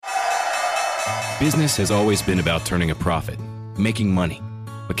Business has always been about turning a profit, making money.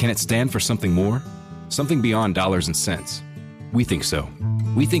 But can it stand for something more? Something beyond dollars and cents? We think so.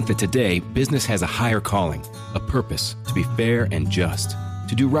 We think that today, business has a higher calling, a purpose to be fair and just,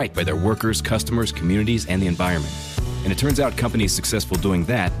 to do right by their workers, customers, communities, and the environment. And it turns out companies successful doing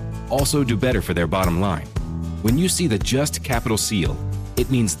that also do better for their bottom line. When you see the Just Capital seal, it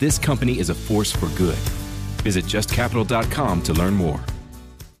means this company is a force for good. Visit justcapital.com to learn more.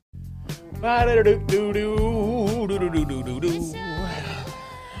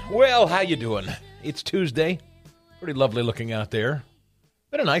 Well, how you doing? It's Tuesday. Pretty lovely looking out there.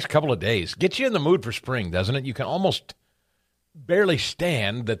 Been a nice couple of days. Gets you in the mood for spring, doesn't it? You can almost barely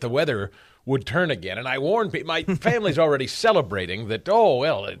stand that the weather would turn again. And I warned people, my family's already celebrating that,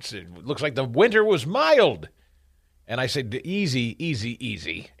 it looks like the winter was mild. And I said, easy, easy,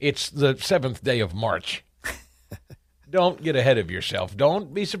 easy. It's the 7th day of March. Don't get ahead of yourself.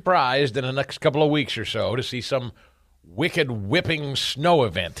 Don't be surprised in the next couple of weeks or so to see some wicked whipping snow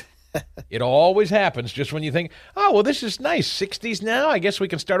event. It always happens just when you think, this is nice. 60s now. I guess we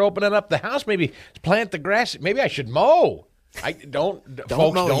can start opening up the house. Maybe plant the grass. Maybe I should mow. Don't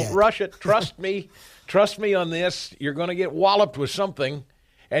rush it. Trust me. Trust me on this. You're going to get walloped with something,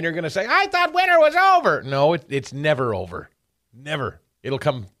 and you're going to say, I thought winter was over. No, it's never over. Never. It'll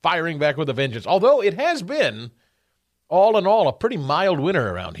come firing back with a vengeance. Although it has been, all in all, a pretty mild winter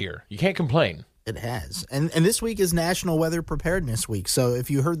around here. You can't complain. It has. And this week is National Weather Preparedness Week. So if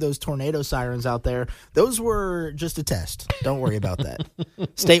you heard those tornado sirens out there, those were just a test. Don't worry about that.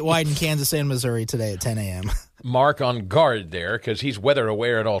 Statewide in Kansas and Missouri today at 10 a.m. Mark on guard there because he's weather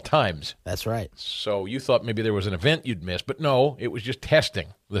aware at all times. That's right. So you thought maybe there was an event you'd missed, but no, it was just testing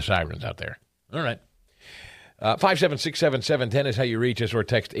the sirens out there. All right. 5767710 is how you reach us, or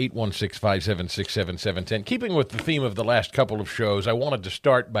text 816-576-7710. Keeping with the theme of the last couple of shows, I wanted to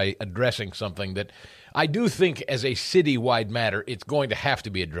start by addressing something that I do think as a citywide matter, it's going to have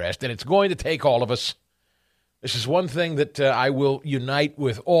to be addressed, and it's going to take all of us. This is one thing that I will unite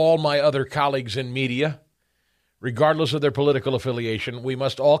with all my other colleagues in media, regardless of their political affiliation. We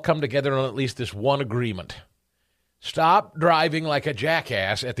must all come together on at least this one agreement. Stop driving like a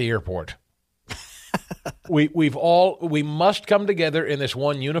jackass at the airport. We must come together in this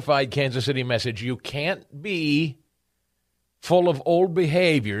one unified Kansas City message. You can't be full of old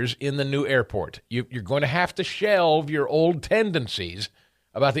behaviors in the new airport. You're going to have to shelve your old tendencies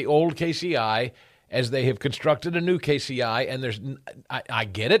about the old KCI as they have constructed a new KCI. And I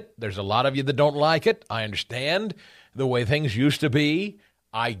get it. There's a lot of you that don't like it. I understand the way things used to be.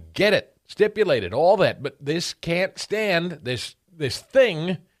 I get it. Stipulated, all that. But this can't stand this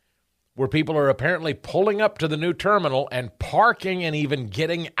thing where people are apparently pulling up to the new terminal and parking and even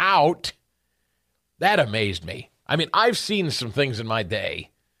getting out. That amazed me. I mean, I've seen some things in my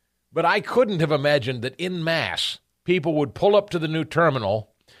day, but I couldn't have imagined that en masse people would pull up to the new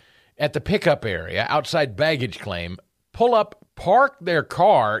terminal at the pickup area outside baggage claim, pull up, park their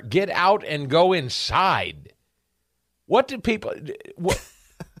car, get out, and go inside. What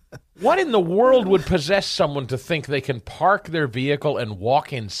in the world would possess someone to think they can park their vehicle and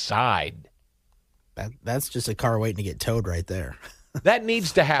walk inside? That's just a car waiting to get towed right there. That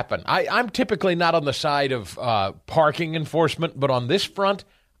needs to happen. I'm typically not on the side of parking enforcement, but on this front,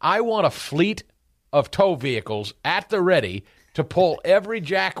 I want a fleet of tow vehicles at the ready to pull every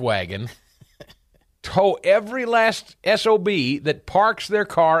jackwagon, tow every last SOB that parks their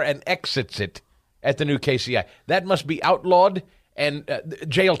car and exits it at the new KCI. That must be outlawed. And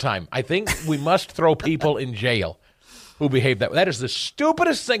jail time. I think we must throw people in jail who behave that way. That is the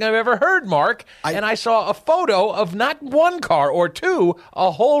stupidest thing I've ever heard, Mark. And I saw a photo of not one car or two,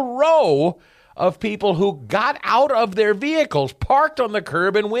 a whole row of people who got out of their vehicles, parked on the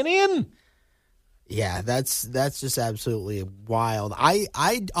curb, and went in. Yeah, that's just absolutely wild. I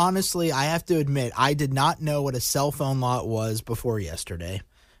honestly, I have to admit, I did not know what a cell phone lot was before yesterday.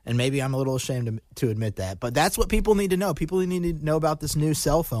 And maybe I'm a little ashamed to admit that. But that's what people need to know. People need to know about this new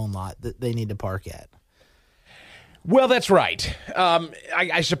cell phone lot that they need to park at. Well, that's right.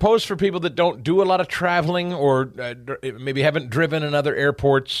 I suppose for people that don't do a lot of traveling or maybe haven't driven in other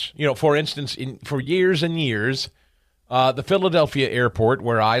airports, for instance, for years and years, the Philadelphia airport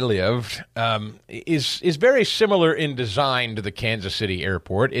where I lived is very similar in design to the Kansas City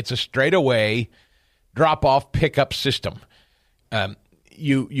airport. It's a straightaway drop-off pickup system.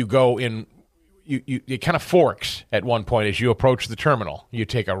 You go in, it kind of forks at one point as you approach the terminal. You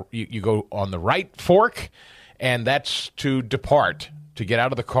go on the right fork, and that's to depart, to get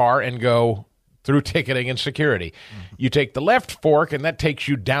out of the car and go through ticketing and security. Mm-hmm. You take the left fork, and that takes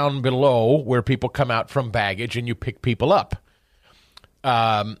you down below where people come out from baggage, and you pick people up.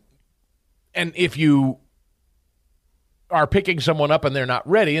 And if you are picking someone up and they're not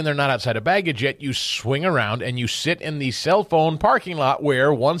ready and they're not outside of baggage yet, you swing around and you sit in the cell phone parking lot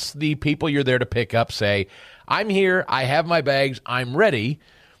where once the people you're there to pick up say, I'm here, I have my bags, I'm ready,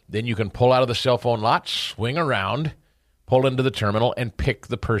 then you can pull out of the cell phone lot, swing around, pull into the terminal, and pick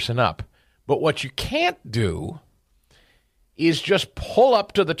the person up. But what you can't do is just pull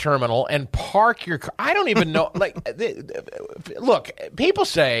up to the terminal and park your car. I don't even know. Look, people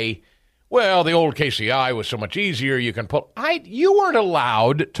say, well, the old KCI was so much easier. You can pull. You weren't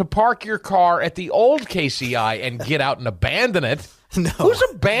allowed to park your car at the old KCI and get out and abandon it. No. Who's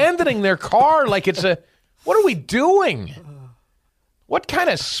abandoning their car like it's a, what are we doing? What kind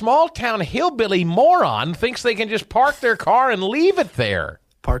of small-town hillbilly moron thinks they can just park their car and leave it there?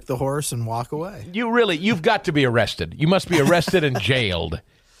 Park the horse and walk away. You've got to be arrested. You must be arrested and jailed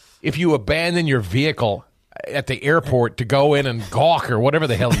if you abandon your vehicle at the airport to go in and gawk or whatever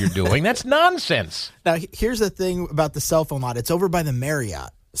the hell you're doing. That's nonsense. Now, here's the thing about the cell phone lot. It's over by the Marriott.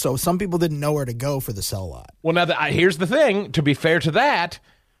 So some people didn't know where to go for the cell lot. Well, now, here's the thing. To be fair to that,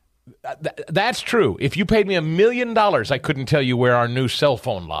 that's true. If you paid me $1 million, I couldn't tell you where our new cell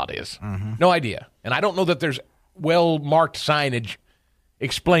phone lot is. Mm-hmm. No idea. And I don't know that there's well-marked signage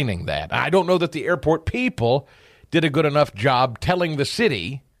explaining that. I don't know that the airport people did a good enough job telling the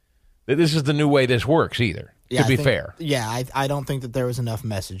city that this is the new way this works either, to be fair. Yeah, I don't think that there was enough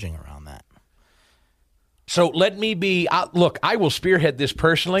messaging around that. So let me be, look, I will spearhead this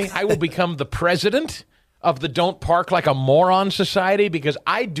personally. I will become the president of the Don't Park Like a Moron Society because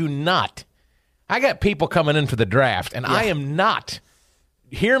I got people coming in for the draft, and I am not,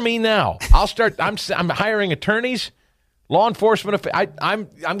 hear me now, I'm hiring attorneys, law enforcement, I'm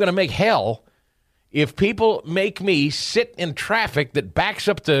going to make hell if people make me sit in traffic that backs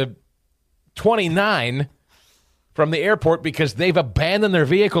up to 29 from the airport because they've abandoned their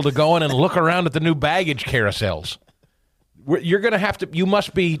vehicle to go in and look around at the new baggage carousels. You're going to have to, you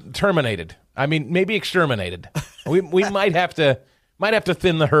must be terminated. I mean, maybe exterminated. We might have to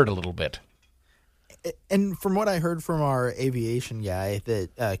thin the herd a little bit. And from what I heard from our aviation guy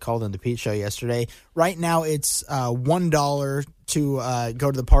that called in the Pete show yesterday, right now it's $1 to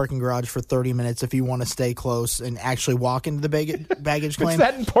go to the parking garage for 30 minutes if you want to stay close and actually walk into the baggage claim. It's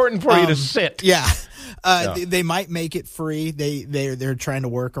that important for you to sit. Yeah. They might make it free. They're trying to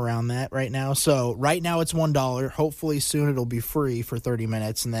work around that right now. So right now it's $1. Hopefully soon it'll be free for 30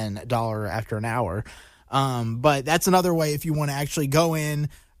 minutes and then $1 after an hour. But that's another way if you want to actually go in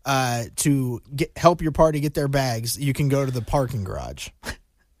to help your party get their bags, you can go to the parking garage.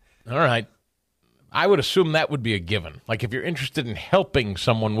 All right. I would assume that would be a given. Like if you're interested in helping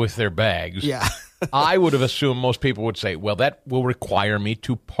someone with their bags, yeah. I would have assumed most people would say, well, that will require me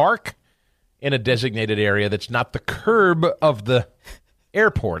to park in a designated area that's not the curb of the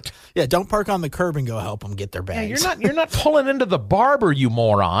airport. Yeah, don't park on the curb and go help them get their bags. Yeah, you're not pulling into the barber, you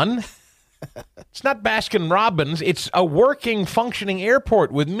moron. It's not Baskin Robbins. It's a working, functioning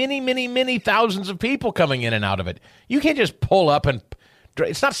airport with many, many, many thousands of people coming in and out of it. You can't just pull up and...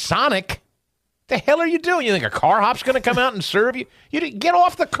 It's not Sonic. The hell are you doing? You think a car hop's going to come out and serve you? You get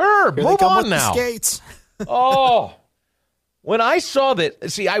off the curb. Here Move on now. The skates. Oh. When I saw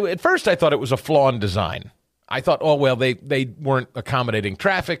that... See, at first I thought it was a flaw in design. I thought, oh, well, they weren't accommodating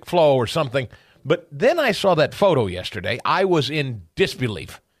traffic flow or something. But then I saw that photo yesterday. I was in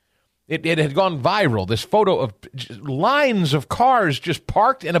disbelief. It had gone viral, this photo of lines of cars just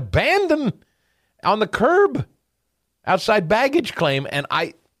parked and abandoned on the curb outside baggage claim. And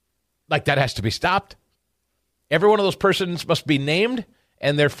that has to be stopped. Every one of those persons must be named,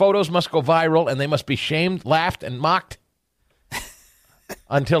 and their photos must go viral, and they must be shamed, laughed, and mocked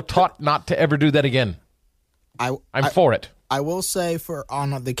until taught not to ever do that again. I'm for it. I will say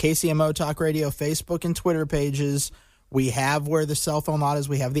on the KCMO Talk Radio Facebook and Twitter pages, we have where the cell phone lot is.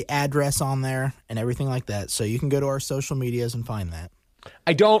 We have the address on there and everything like that. So you can go to our social medias and find that.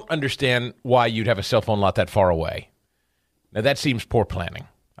 I don't understand why you'd have a cell phone lot that far away. Now, that seems poor planning.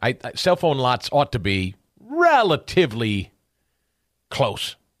 Cell phone lots ought to be relatively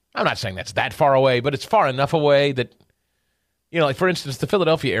close. I'm not saying that's that far away, but it's far enough away that, like for instance, the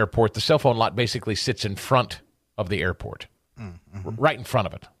Philadelphia airport, the cell phone lot basically sits in front of the airport, right in front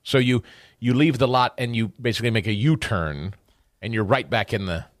of it. So you leave the lot and you basically make a U-turn and you're right back in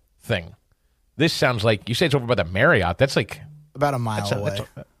the thing. This sounds like, you say it's over by the Marriott. That's like about a mile away.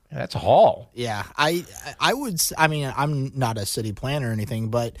 That's a haul. Yeah. I'm not a city planner or anything,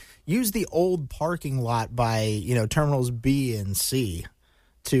 but use the old parking lot by, terminals B and C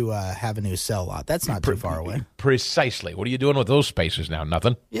to have a new cell lot. That's not too far away. Precisely. What are you doing with those spaces now?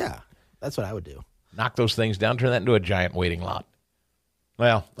 Nothing? Yeah. That's what I would do. Knock those things down, turn that into a giant waiting lot.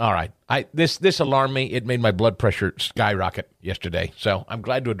 Well, all right. This alarmed me. It made my blood pressure skyrocket yesterday. So I'm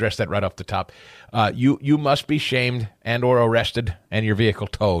glad to address that right off the top. You must be shamed and or arrested and your vehicle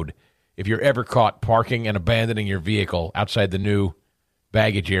towed if you're ever caught parking and abandoning your vehicle outside the new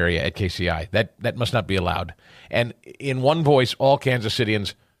baggage area at KCI. That must not be allowed. And in one voice, all Kansas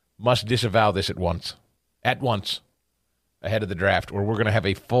Cityans must disavow this at once, ahead of the draft, or we're going to have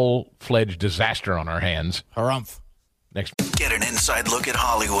a full-fledged disaster on our hands. Harumph. Next. Get an inside look at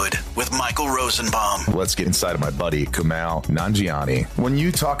Hollywood with Michael Rosenbaum. Let's get inside of my buddy, Kumail Nanjiani. When you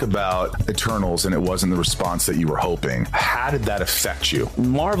talk about Eternals and it wasn't the response that you were hoping, how did that affect you?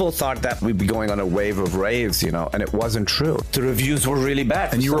 Marvel thought that we'd be going on a wave of raves, and it wasn't true. The reviews were really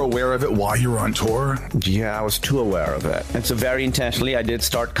bad. And you were aware of it while you were on tour? Yeah, I was too aware of it. And so very intentionally, I did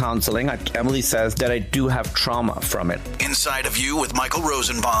start counseling. Emily says that I do have trauma from it. Inside of You with Michael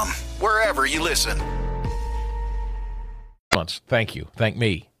Rosenbaum, wherever you listen. Thank you. Thank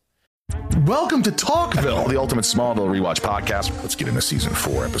me. Welcome to Talkville, the ultimate Smallville rewatch podcast. Let's get into season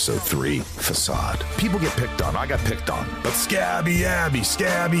 4, episode 3, Facade. People get picked on. I got picked on. But Scabby,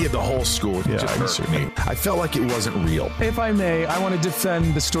 the whole school just hurt me. I felt like it wasn't real. If I may, I want to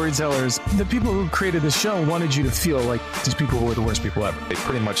defend the storytellers. The people who created the show wanted you to feel like these people were the worst people ever. They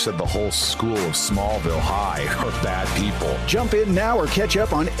pretty much said the whole school of Smallville High are bad people. Jump in now or catch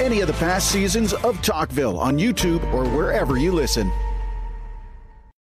up on any of the past seasons of Talkville on YouTube or wherever you listen.